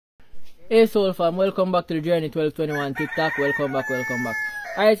Hey Soul Fam, welcome back to the Journey 1221 TikTok. Welcome back.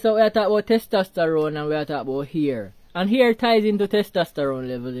 Alright, so we are talking about testosterone and we are talking about hair. And hair ties into testosterone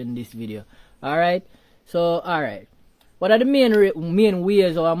levels in this video. Alright, so alright. One of the main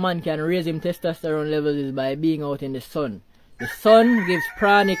ways how a man can raise his testosterone levels is by being out in the sun. The sun gives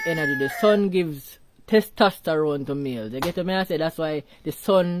pranic energy. The sun gives testosterone to males. You get what I say? That's why the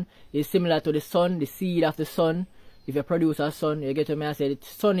sun is similar to the sun, the seed of the sun. If you produce a son, you get what I say? The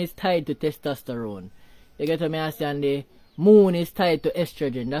sun is tied to testosterone. You get what I say? And the moon is tied to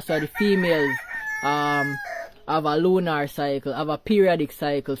estrogen. That's why the females have a lunar cycle, have a periodic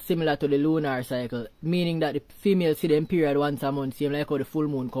cycle similar to the lunar cycle. Meaning that the females see them period once a month, same like how the full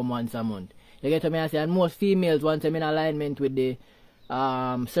moon come once a month. You get what I say? And most females, once them in alignment with the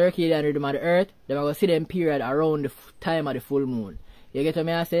circadian rhythm of the earth, they are going to see them period around the time of the full moon. You get what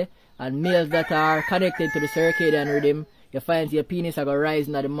I say? And males that are connected to the circadian rhythm, you find your penis are going to rise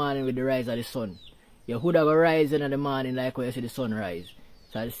in the morning with the rise of the sun. Your hood are going to rise in the morning like when you see the sun rise.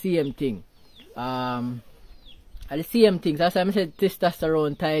 So the same thing. The same thing. That's why I said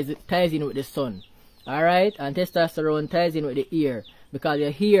testosterone ties in with the sun. Alright? And testosterone ties in with the ear. Because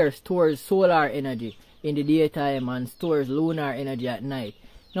your hair stores solar energy in the daytime and stores lunar energy at night.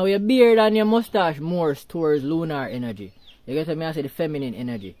 Now your beard and your mustache more stores lunar energy. You get what I say? The feminine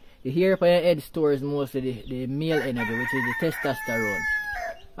energy. The hair upon your head stores mostly the male energy, which is the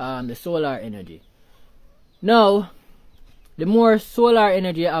testosterone. The solar energy. Now, the more solar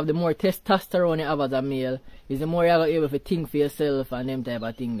energy you have, the more testosterone you have as a male, is the more you're able to think for yourself and them type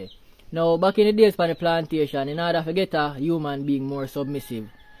of thing there. Now, back in the days on the plantation, in order to get a human being more submissive,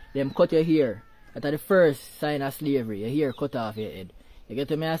 them cut your hair. That's the first sign of slavery. Your hair cut off your head. You get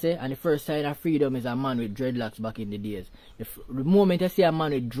what I say? And the first sign of freedom is a man with dreadlocks back in the days. The moment you see a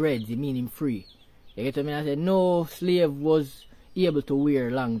man with dreads, it means him free. You get what I say? No slave was able to wear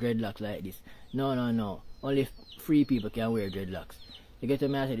long dreadlocks like this. No. Only free people can wear dreadlocks. You get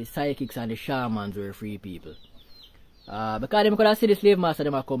what I say? The psychics and the shamans were free people. Because them could have seen the slave master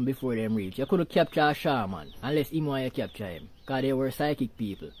them come before them reach. You couldn't capture a shaman unless him want you capture him. Because they were psychic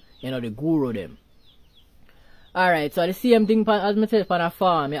people. You know, the guru them. Alright, so the same thing as I said on a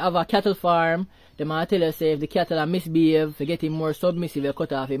farm. You have a cattle farm. They might tell you say if the cattle are misbehave, to get him more submissive, you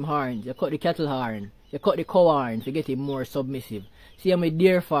cut off him horns. You cut the cattle horn. You cut the cow horn to get him more submissive. Same with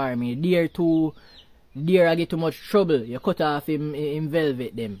deer farming. Deer get too much trouble. You cut off him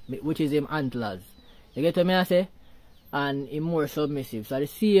velvet them, which is him antlers. You get what I say? And him more submissive. So the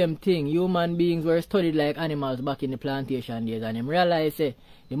same thing, human beings were studied like animals back in the plantation days, and him realize say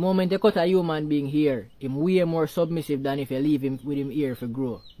the moment you cut a human being here, him way more submissive than if you leave him with him ear for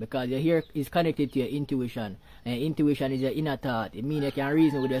grow. Because your ear is connected to your intuition. And your intuition is your inner thought. It means you can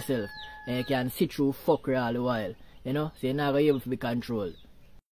reason with yourself. And you can sit through fuckery all the while. You know? So you're not going to be able to be controlled.